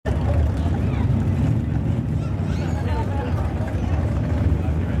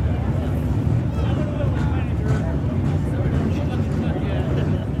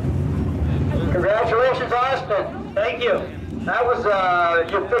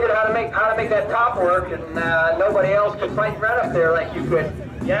figured how to make that top work, and nobody else could fight right up there like you could.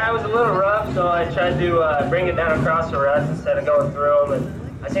 Yeah, it was a little rough, so I tried to bring it down across the ruts instead of going through them.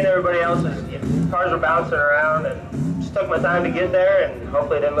 And I seen everybody else's cars were bouncing around, and just took my time to get there, and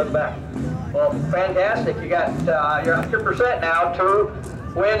hopefully didn't look back. Well, fantastic. You got you're 100% now. 2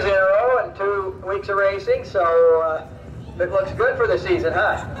 wins in a row and 2 weeks of racing, so it looks good for the season,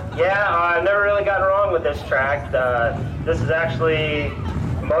 huh? Yeah, I've never really gotten wrong with this track. This is actually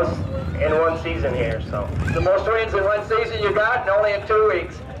most in one season here, so. The most wins in one season you got, and only in 2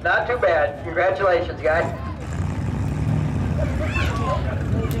 weeks. Not too bad. Congratulations, guys.